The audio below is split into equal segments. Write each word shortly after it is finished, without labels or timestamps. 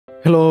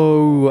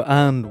Hello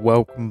and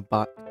welcome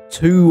back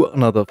to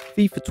another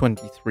FIFA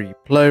 23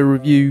 player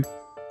review.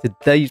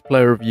 Today's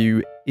player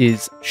review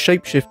is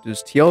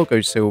Shapeshifters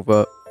Thiago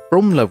Silva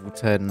from level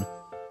 10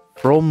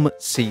 from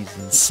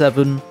season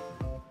 7.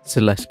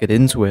 So let's get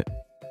into it.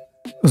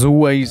 As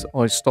always,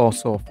 I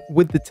start off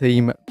with the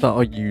team that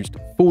I used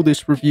for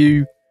this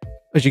review.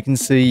 As you can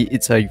see,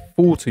 it's a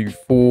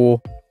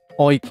 4-2-4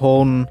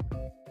 icon,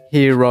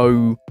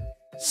 hero,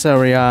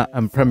 Serie A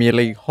and Premier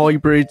League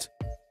hybrid,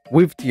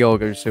 with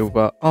Thiago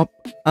Silva up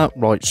at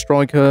right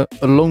striker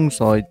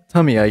alongside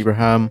Tammy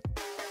Abraham.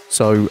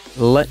 So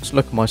let's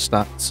look at my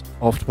stats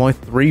after my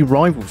 3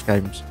 Rivals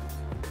games.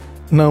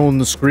 Now on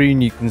the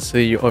screen you can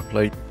see I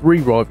played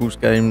 3 Rivals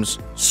games,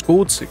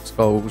 scored 6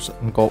 goals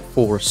and got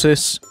 4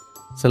 assists.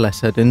 So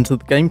let's head into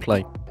the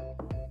gameplay.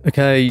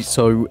 Okay,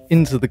 so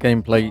into the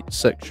gameplay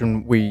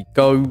section we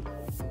go.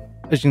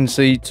 As you can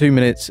see, 2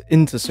 minutes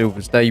into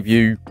Silva's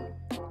debut.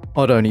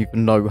 I don't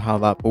even know how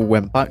that ball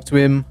went back to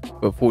him,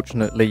 but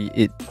fortunately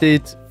it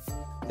did.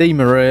 Di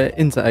Maria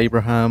into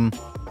Abraham,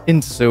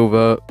 into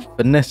Silva,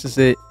 finesses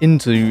it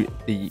into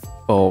the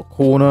far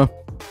corner.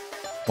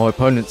 My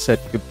opponent said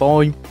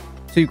goodbye.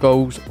 2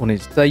 goals on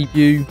his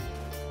debut.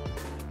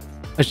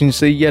 As you can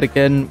see, yet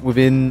again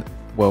within,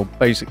 well,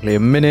 basically a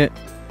minute,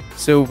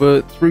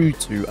 Silva through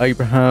to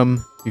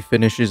Abraham, who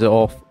finishes it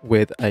off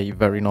with a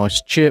very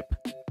nice chip.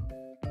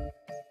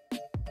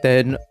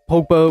 Then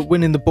Pogba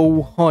winning the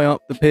ball high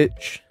up the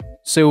pitch.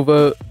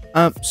 Silva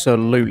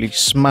absolutely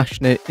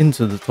smashing it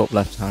into the top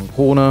left hand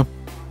corner.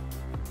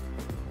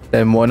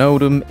 Then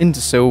Wijnaldum into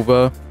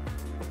Silva.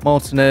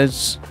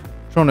 Martinez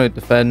trying to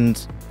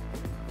defend.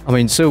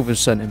 Silva's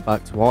sent him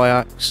back to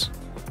Ajax.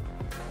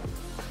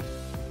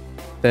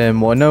 Then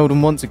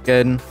Wijnaldum once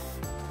again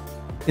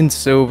into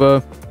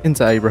Silva,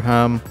 into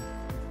Abraham.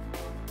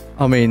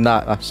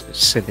 That's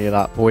just silly at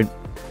that point.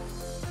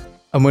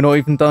 And we're not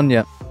even done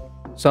yet.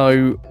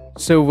 So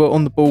Silva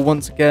on the ball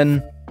once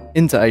again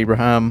into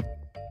Abraham.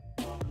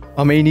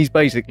 He's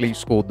basically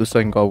scored the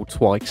same goal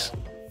twice.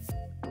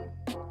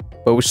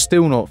 But we're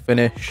still not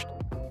finished.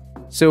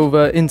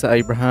 Silva into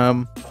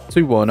Abraham,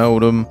 to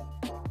Wijnaldum,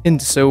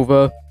 into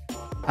Silva,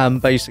 and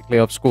basically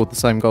I've scored the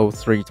same goal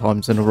 3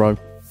 times in a row.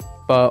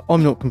 But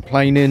I'm not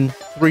complaining.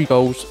 3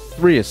 goals,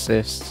 3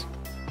 assists.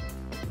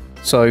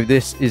 So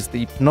this is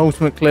the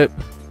penultimate clip.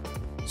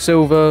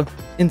 Silva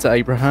into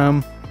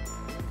Abraham.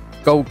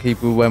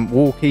 Goalkeeper went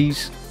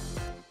walkies.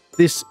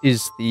 This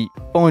is the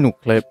final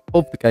clip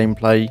of the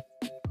gameplay.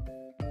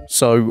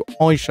 So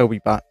I shall be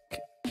back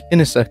in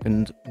a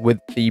second with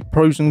the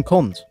pros and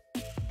cons.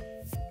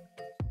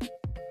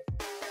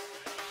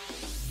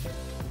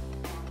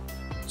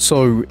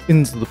 So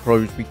into the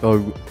pros we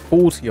go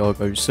for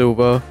Thiago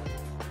Silva.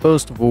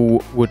 First of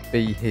all would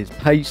be his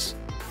pace.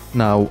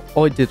 Now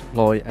I did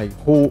apply a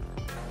hawk,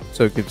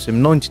 so it gives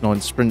him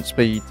 99 sprint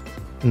speed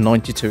and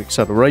 92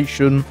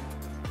 acceleration.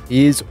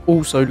 He is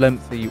also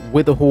lengthy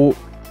with a hawk,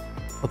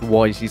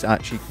 otherwise he's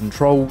actually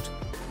controlled.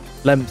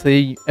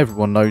 Lengthy,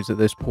 everyone knows at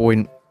this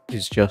point,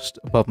 is just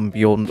above and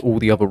beyond all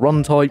the other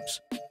run types.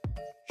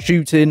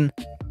 Shooting,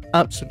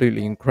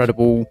 absolutely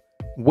incredible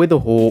with a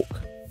hawk.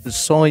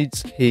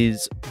 Besides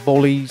his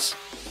volleys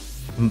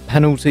and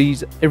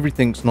penalties,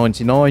 everything's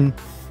 99,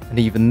 and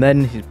even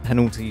then his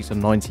penalties are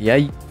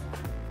 98.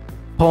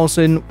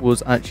 Passing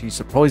was actually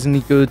surprisingly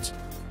good.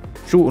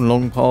 Short and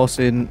long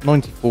passing,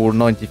 94 and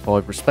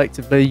 95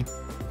 respectively.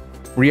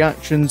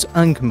 Reactions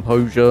and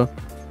composure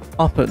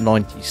up at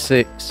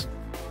 96.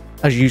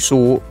 As you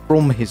saw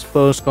from his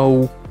first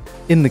goal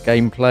in the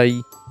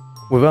gameplay,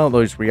 without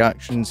those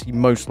reactions he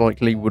most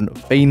likely wouldn't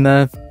have been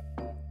there.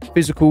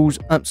 Physicals,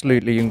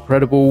 absolutely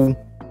incredible.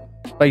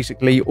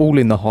 Basically all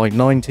in the high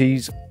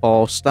 90s,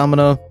 bar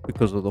stamina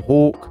because of the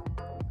hawk.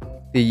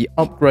 The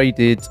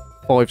upgraded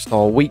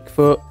 5-star weak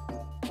foot.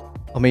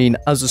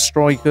 As a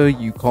striker,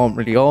 you can't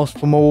really ask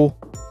for more.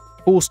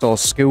 4-star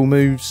skill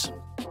moves.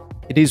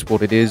 It is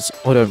what it is.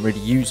 I don't really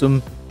use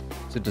them,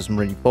 so it doesn't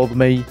really bother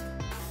me.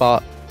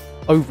 But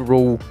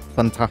overall,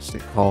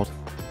 fantastic card.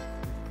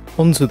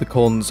 Onto the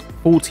cons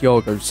for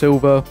Thiago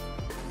Silva.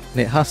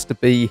 And it has to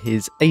be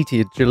his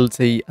 80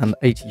 agility and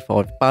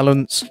 85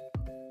 balance.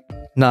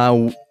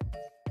 Now,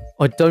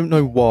 I don't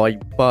know why,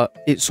 but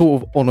it's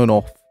sort of on and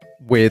off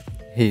with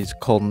his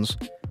cons.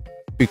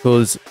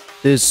 Because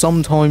there's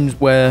some times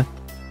where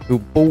he'll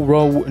ball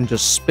roll and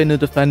just spin a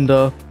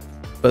defender,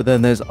 but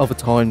then there's other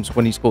times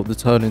when he's got the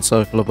turning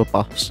circle of a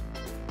bus.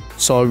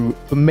 So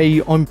for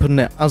me, I'm putting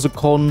it as a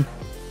con,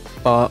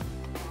 but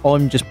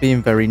I'm just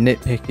being very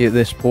nitpicky at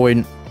this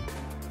point.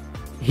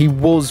 He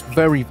was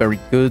very, very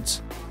good,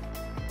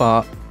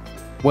 but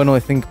when I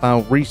think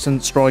about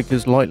recent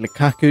strikers like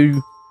Lukaku,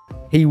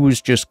 he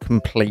was just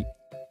complete.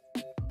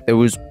 There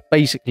was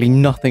basically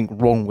nothing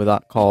wrong with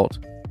that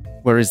card.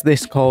 Whereas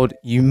this card,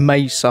 you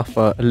may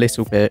suffer a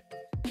little bit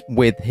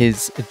with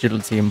his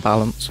agility and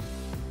balance.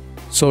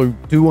 So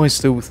do I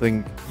still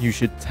think you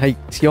should take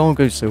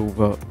Thiago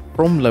Silva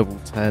from level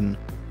 10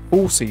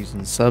 for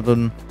season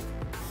 7?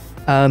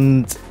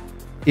 And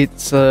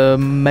it's a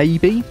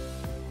maybe.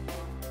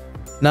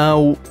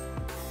 Now,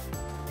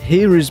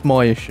 here is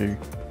my issue.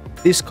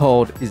 This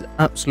card is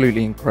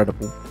absolutely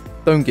incredible,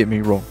 don't get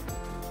me wrong.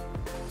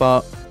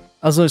 But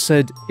as I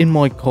said in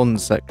my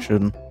cons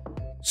section,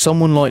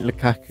 someone like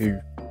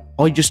Lukaku,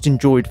 I just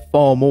enjoyed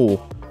far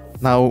more.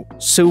 Now,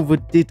 Silva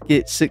did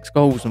get 6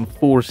 goals and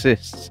 4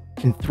 assists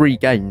in 3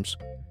 games.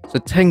 So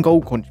 10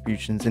 goal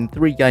contributions in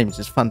 3 games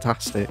is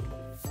fantastic.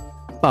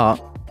 But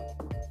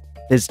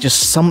there's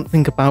just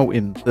something about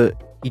him that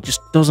he just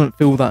doesn't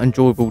feel that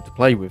enjoyable to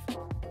play with.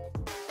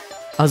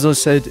 As I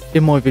said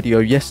in my video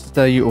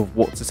yesterday of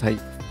what to take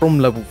from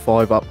level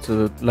 5 up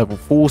to level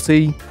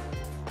 40,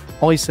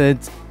 I said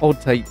I'd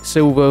take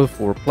Silva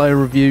for a player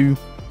review,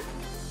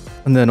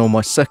 and then on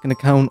my second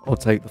account I'll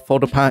take the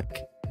fodder pack,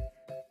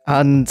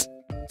 and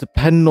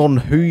depending on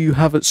who you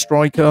have at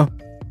striker,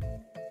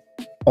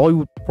 I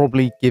would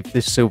probably give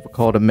this Silva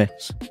card a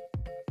miss.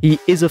 He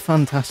is a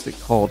fantastic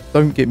card,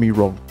 don't get me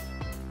wrong,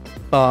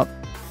 but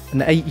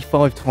an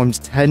 85 times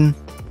 10,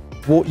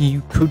 what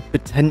you could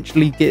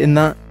potentially get in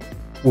that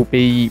will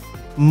be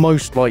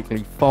most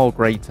likely far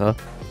greater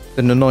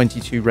than the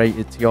 92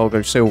 rated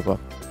Thiago Silva.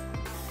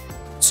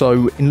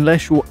 So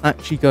unless you're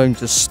actually going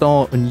to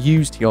start and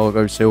use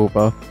Thiago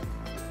Silva,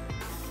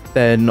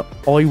 then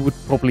I would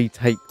probably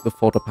take the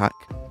fodder pack.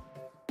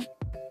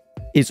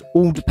 It's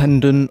all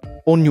dependent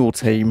on your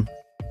team,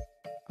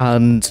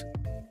 and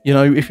you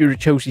know, if you're a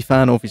Chelsea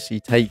fan, obviously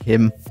take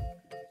him,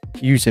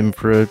 use him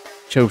for a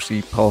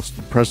Chelsea past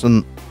and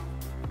present,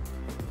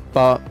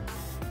 but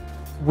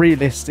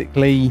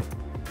realistically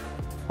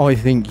I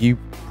think you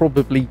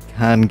probably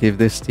can give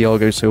this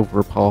Thiago Silva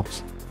a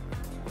pass.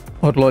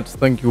 I'd like to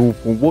thank you all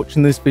for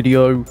watching this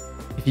video.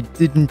 If you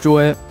did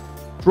enjoy it,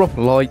 drop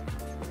a like,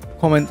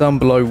 comment down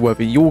below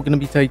whether you're going to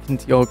be taking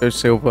Thiago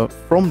Silva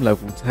from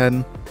level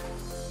 10,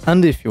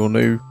 and if you're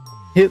new,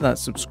 hit that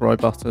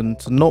subscribe button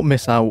to not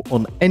miss out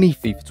on any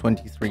FIFA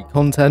 23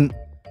 content.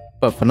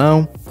 But for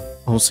now,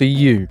 I'll see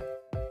you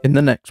in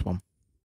the next one.